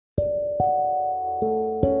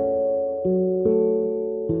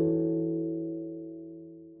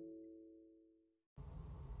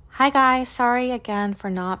Hi guys, sorry again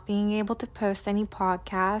for not being able to post any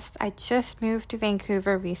podcasts. I just moved to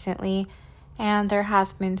Vancouver recently and there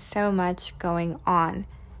has been so much going on.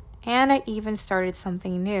 And I even started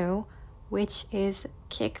something new, which is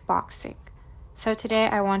kickboxing. So today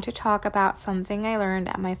I want to talk about something I learned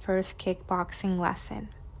at my first kickboxing lesson.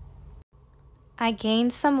 I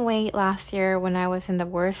gained some weight last year when I was in the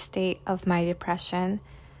worst state of my depression.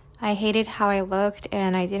 I hated how I looked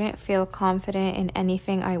and I didn't feel confident in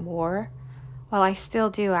anything I wore. Well, I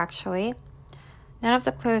still do actually. None of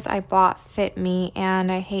the clothes I bought fit me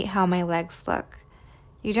and I hate how my legs look.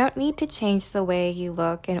 You don't need to change the way you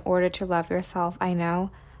look in order to love yourself, I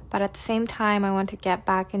know, but at the same time I want to get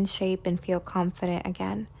back in shape and feel confident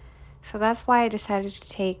again. So that's why I decided to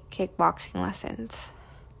take kickboxing lessons.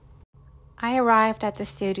 I arrived at the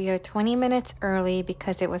studio 20 minutes early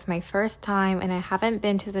because it was my first time and I haven't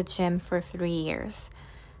been to the gym for 3 years.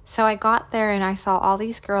 So I got there and I saw all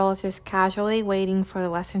these girls just casually waiting for the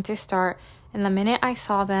lesson to start, and the minute I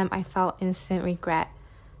saw them, I felt instant regret.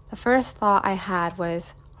 The first thought I had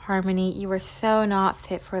was, Harmony, you are so not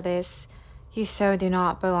fit for this. You so do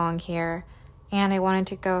not belong here. And I wanted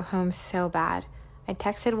to go home so bad. I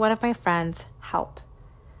texted one of my friends, help.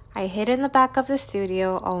 I hid in the back of the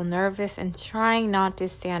studio, all nervous and trying not to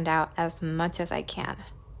stand out as much as I can.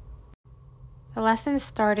 The lesson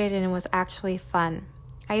started and it was actually fun.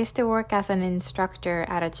 I used to work as an instructor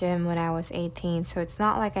at a gym when I was 18, so it's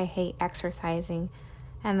not like I hate exercising.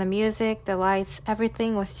 And the music, the lights,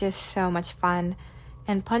 everything was just so much fun.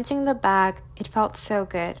 And punching the bag, it felt so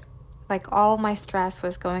good. Like all my stress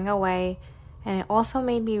was going away, and it also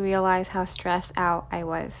made me realize how stressed out I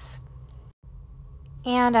was.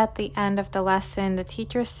 And at the end of the lesson, the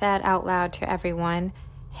teacher said out loud to everyone,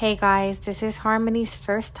 "Hey guys, this is Harmony's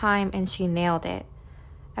first time and she nailed it."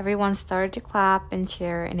 Everyone started to clap and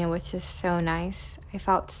cheer and it was just so nice. I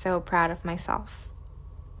felt so proud of myself.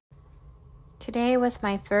 Today was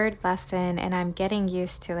my third lesson and I'm getting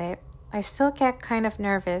used to it. I still get kind of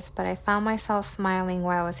nervous, but I found myself smiling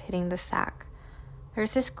while I was hitting the sack.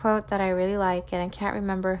 There's this quote that I really like and I can't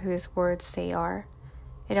remember whose words they are.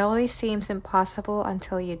 It always seems impossible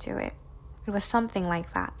until you do it. It was something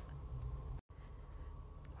like that.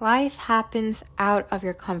 Life happens out of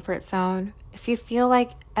your comfort zone. If you feel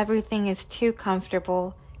like everything is too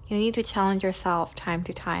comfortable, you need to challenge yourself time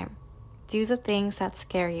to time. Do the things that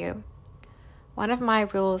scare you. One of my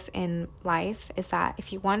rules in life is that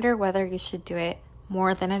if you wonder whether you should do it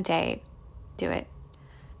more than a day, do it.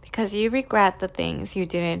 Because you regret the things you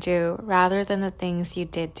didn't do rather than the things you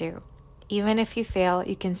did do. Even if you fail,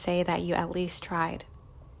 you can say that you at least tried.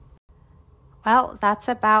 Well, that's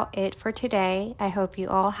about it for today. I hope you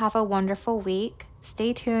all have a wonderful week.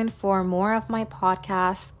 Stay tuned for more of my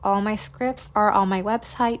podcasts. All my scripts are on my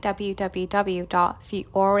website,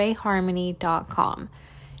 www.fioreharmony.com.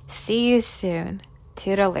 See you soon.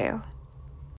 Toodaloo.